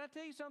 Can I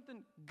tell you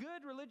something?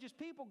 Good religious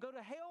people go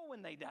to hell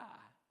when they die.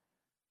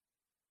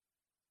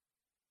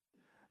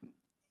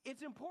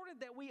 It's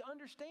important that we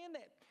understand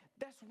that.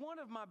 That's one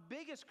of my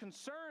biggest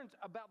concerns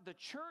about the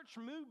church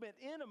movement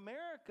in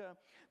America.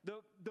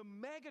 The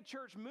mega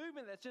church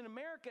movement that's in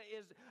America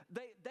is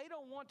they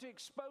don't want to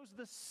expose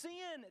the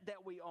sin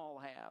that we all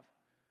have.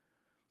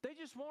 They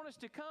just want us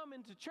to come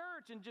into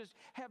church and just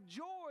have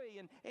joy.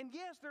 And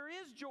yes, there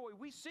is joy.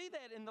 We see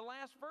that in the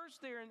last verse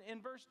there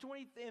in verse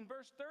 20, in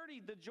verse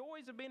 30, the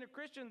joys of being a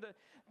Christian,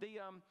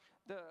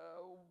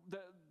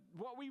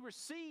 what we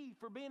receive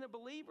for being a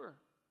believer.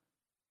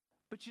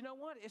 But you know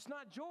what? It's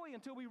not joy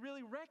until we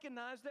really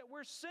recognize that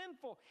we're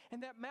sinful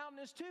and that mountain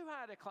is too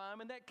high to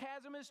climb and that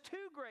chasm is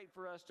too great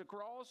for us to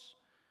cross.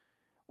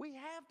 We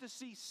have to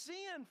see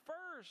sin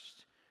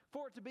first.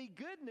 For it to be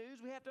good news,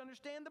 we have to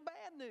understand the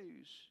bad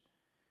news.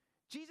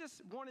 Jesus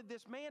wanted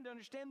this man to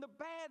understand the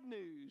bad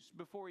news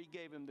before he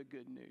gave him the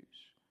good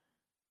news.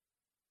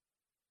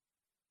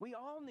 We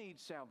all need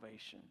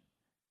salvation.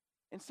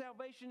 And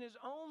salvation is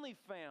only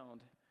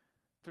found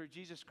through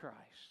Jesus Christ.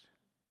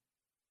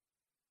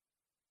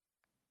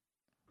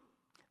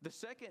 The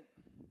second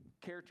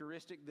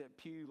characteristic that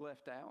Pew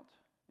left out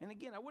and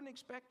again, I wouldn't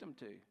expect them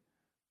to,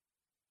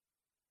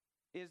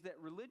 is that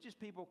religious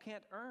people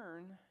can't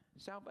earn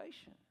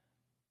salvation.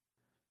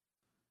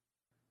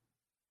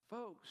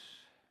 Folks,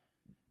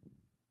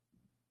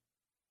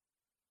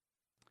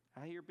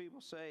 I hear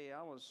people say,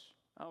 I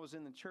was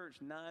in the church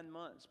 9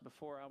 months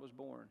before I was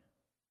born.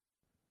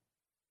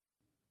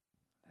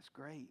 That's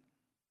great.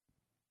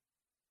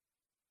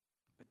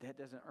 But that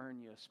doesn't earn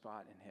you a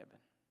spot in heaven.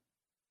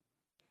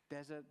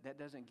 That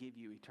doesn't give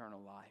you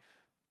eternal life.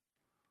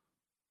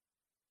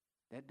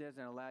 That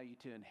doesn't allow you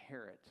to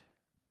inherit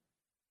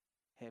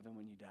heaven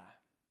when you die.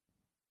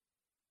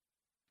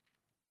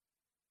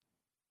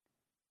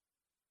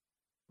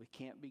 We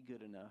can't be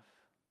good enough.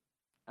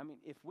 I mean,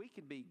 if we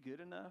could be good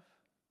enough,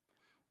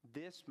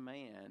 this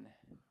man,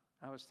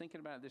 I was thinking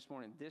about it this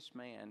morning,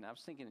 I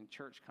was thinking in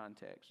church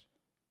context,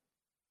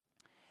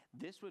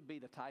 this would be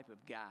the type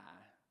of guy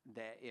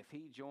that if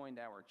he joined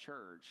our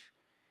church,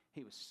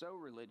 he was so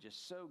religious,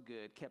 so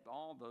good, kept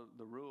all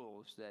the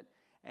rules that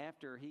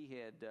after he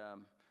had,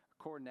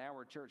 according to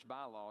our church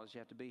bylaws, you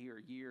have to be here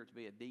a year to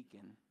be a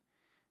deacon.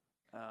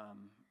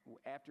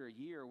 After a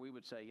year, we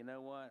would say, you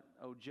know what,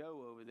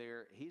 Joe over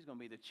there, he's going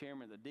to be the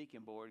chairman of the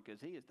deacon board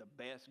because he is the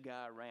best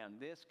guy around.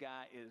 This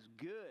guy is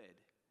good.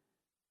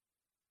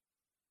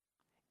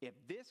 If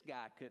this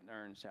guy couldn't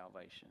earn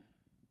salvation,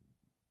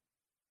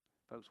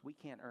 folks, we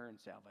can't earn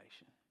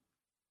salvation.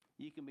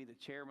 You can be the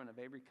chairman of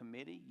every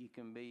committee. You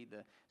can be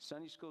the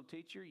Sunday school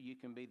teacher. You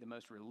can be the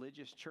most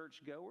religious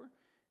church goer.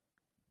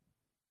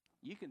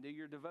 You can do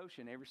your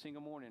devotion every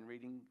single morning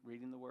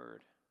reading the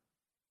Word.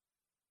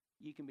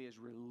 You can be as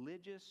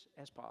religious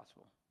as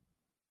possible.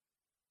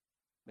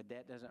 But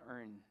that doesn't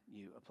earn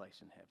you a place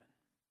in heaven.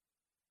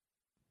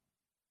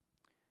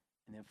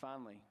 And then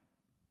finally,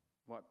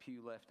 what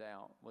Pew left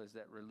out was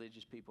that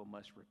religious people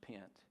must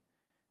repent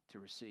to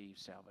receive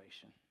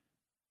salvation.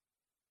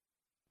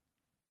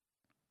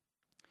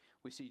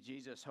 We see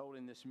Jesus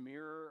holding this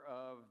mirror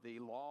of the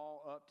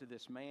law up to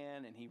this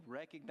man, and he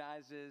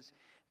recognizes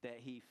that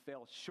he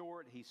fell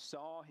short. He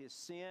saw his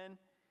sin.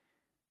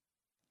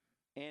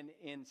 And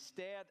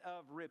instead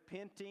of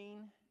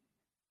repenting,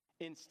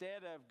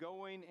 instead of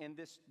going, and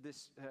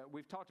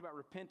we've talked about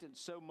repentance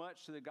so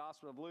much through the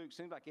Gospel of Luke. It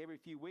seems like every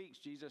few weeks,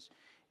 Jesus,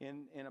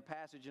 in a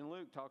passage in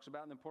Luke, talks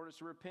about the importance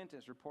of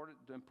repentance,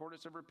 the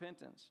importance of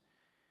repentance.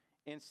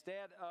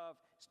 Instead of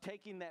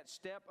taking that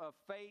step of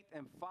faith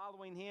and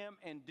following him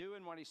and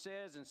doing what he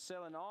says and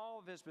selling all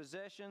of his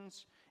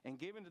possessions and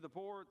giving to the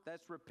poor,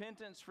 that's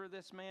repentance for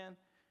this man.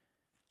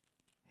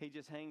 He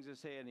just hangs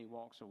his head and he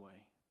walks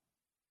away.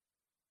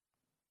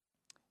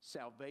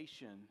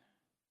 Salvation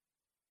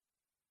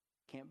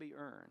can't be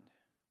earned.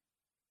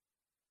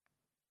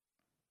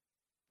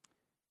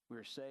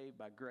 We're saved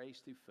by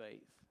grace through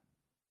faith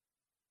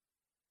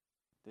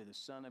through the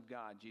Son of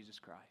God, Jesus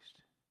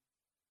Christ.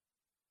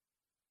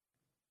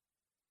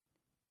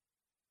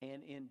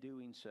 And in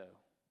doing so,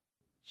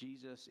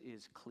 Jesus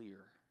is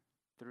clear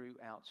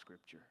throughout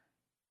Scripture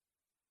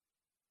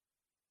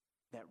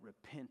that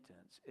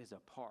repentance is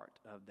a part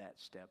of that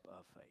step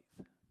of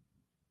faith.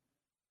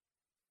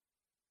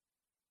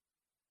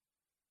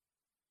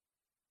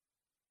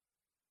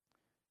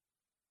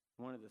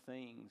 One of the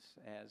things,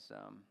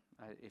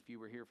 if you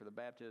were here for the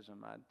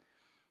baptism, I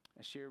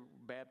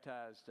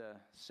baptized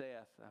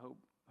Seth. I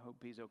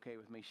hope he's okay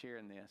with me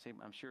sharing this.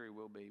 I'm sure he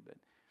will be. But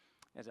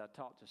as I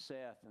talked to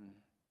Seth and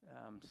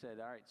said,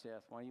 all right,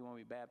 Seth, why do you want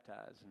to be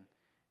baptized? And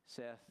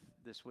Seth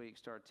this week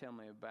started telling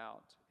me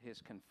about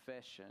his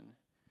confession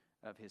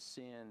of his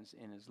sins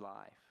in his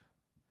life.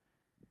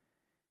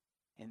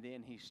 And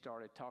then he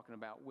started talking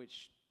about,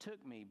 which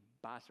took me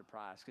by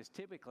surprise, because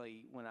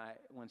typically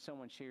when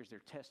someone shares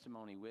their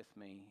testimony with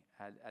me,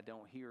 I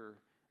don't hear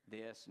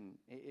this, and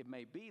it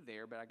may be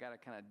there, but I got to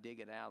kind of dig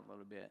it out a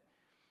little bit.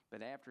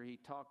 But after he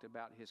talked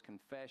about his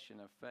confession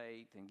of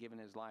faith and giving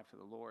his life to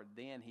the Lord,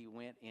 then he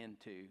went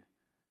into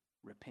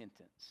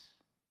repentance.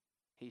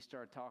 He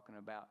started talking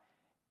about,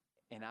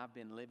 and I've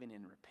been living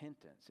in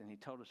repentance, and he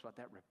told us what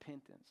that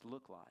repentance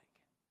looked like.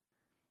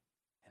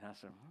 And I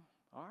said,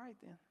 all right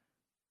then.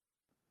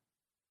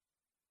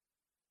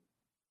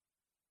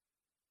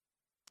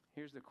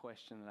 Here's the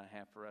question that I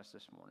have for us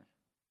this morning.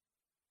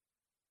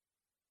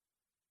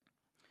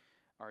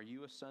 Are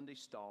you a Sunday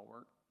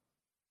stalwart?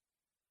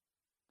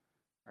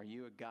 Are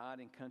you a God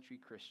and country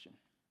Christian?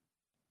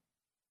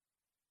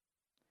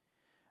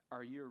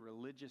 Are you a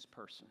religious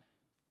person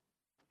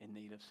in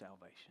need of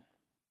salvation?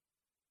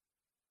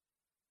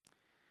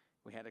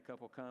 We had a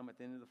couple come at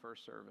the end of the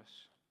first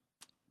service.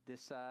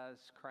 This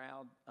size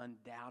crowd,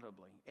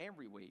 undoubtedly,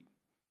 every week,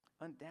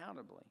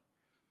 undoubtedly,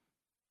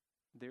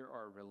 there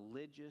are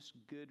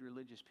good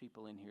religious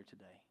people in here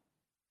today.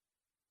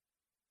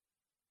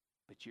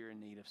 But you're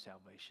in need of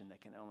salvation that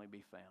can only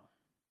be found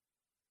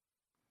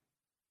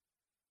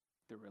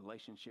through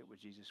relationship with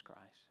Jesus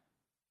Christ.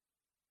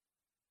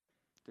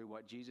 Through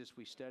what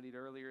we studied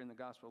earlier in the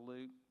Gospel of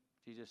Luke,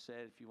 Jesus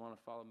said, if you want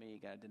to follow me, you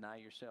got to deny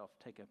yourself,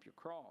 take up your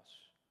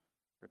cross,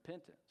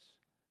 repentance,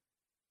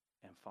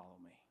 and follow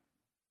me.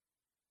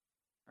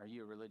 Are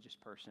you a religious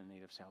person in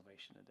need of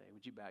salvation today?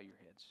 Would you bow your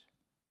heads?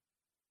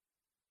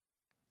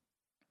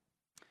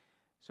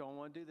 So I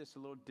want to do this a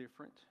little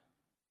different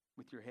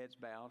with your heads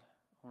bowed.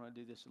 I want to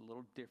do this a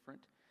little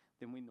different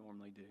than we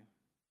normally do.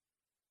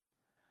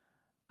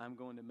 I'm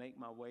going to make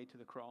my way to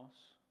the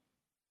cross.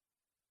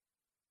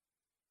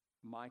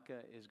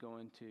 Micah is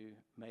going to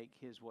make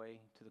his way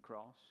to the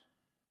cross.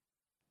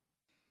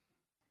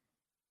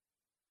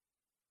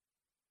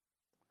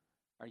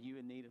 Are you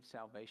in need of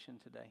salvation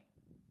today?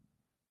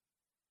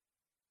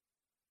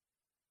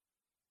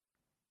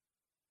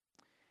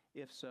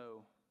 If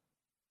so,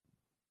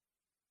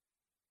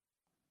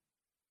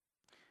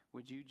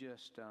 would you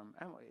just,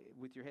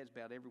 with your heads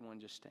bowed, everyone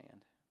just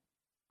stand.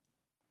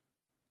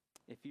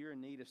 If you're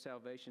in need of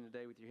salvation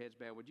today with your heads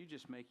bowed, would you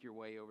just make your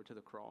way over to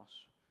the cross?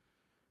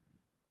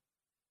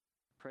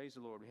 Praise the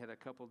Lord. We had a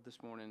couple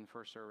this morning in the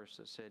first service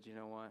that said, you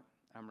know what?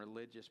 I'm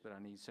religious, but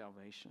I need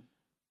salvation.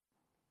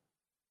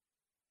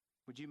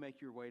 Would you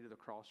make your way to the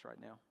cross right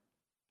now?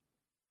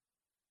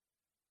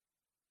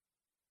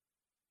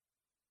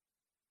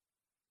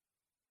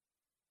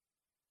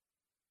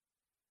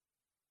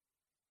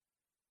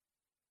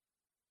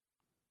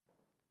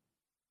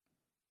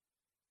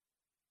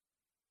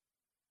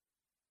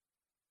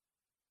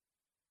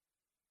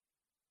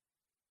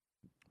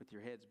 With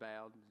your heads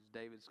bowed,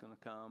 David's going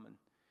to come, and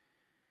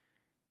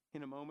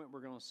in a moment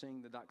we're going to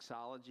sing the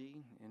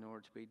doxology in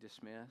order to be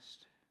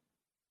dismissed.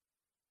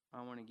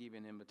 I want to give you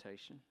an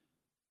invitation.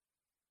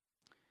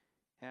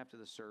 After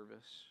the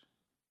service,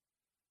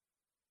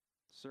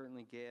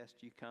 certainly guest,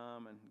 you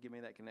come and give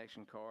me that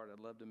connection card. I'd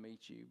love to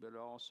meet you, but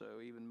also,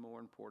 even more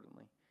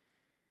importantly,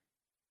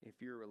 if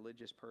you're a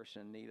religious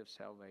person in need of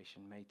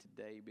salvation, may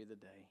today be the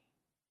day.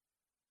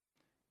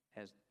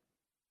 As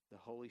the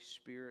Holy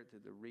Spirit,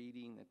 through the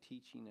reading, the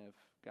teaching of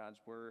God's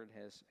Word,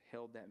 has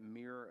held that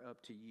mirror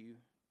up to you,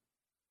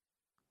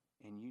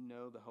 and you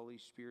know the Holy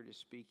Spirit is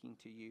speaking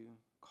to you,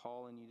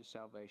 calling you to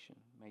salvation,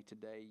 may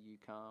today you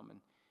come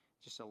and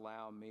just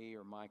allow me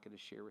or Micah to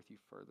share with you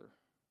further.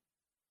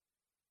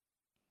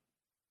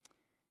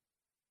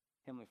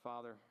 Heavenly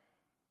Father,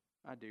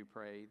 I do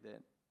pray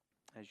that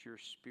as your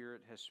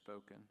Spirit has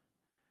spoken,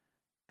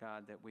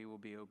 God, that we will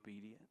be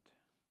obedient.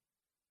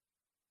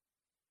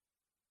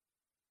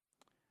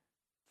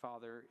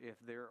 Father, if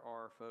there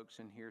are folks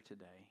in here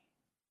today,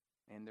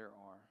 and there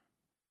are,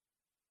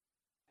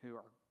 who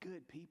are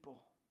good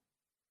people,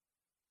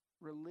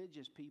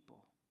 religious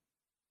people,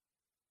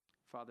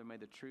 Father, may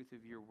the truth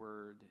of your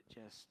word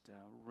just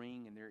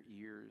ring in their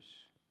ears,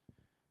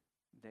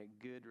 that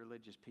good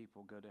religious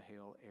people go to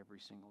hell every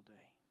single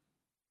day.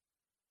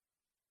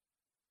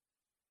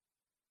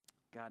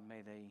 God,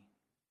 may they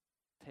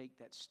take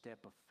that step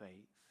of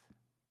faith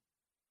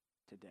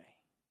today.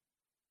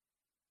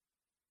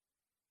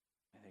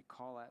 May they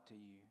call out to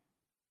you,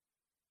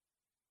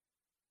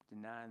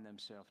 denying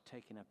themselves,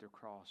 taking up their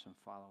cross and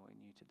following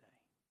you today.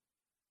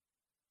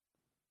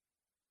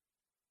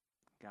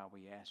 God,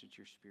 we ask that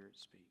your Spirit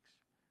speaks.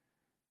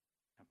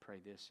 I pray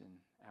this in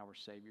our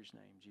Savior's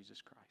name,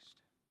 Jesus Christ.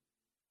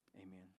 Amen.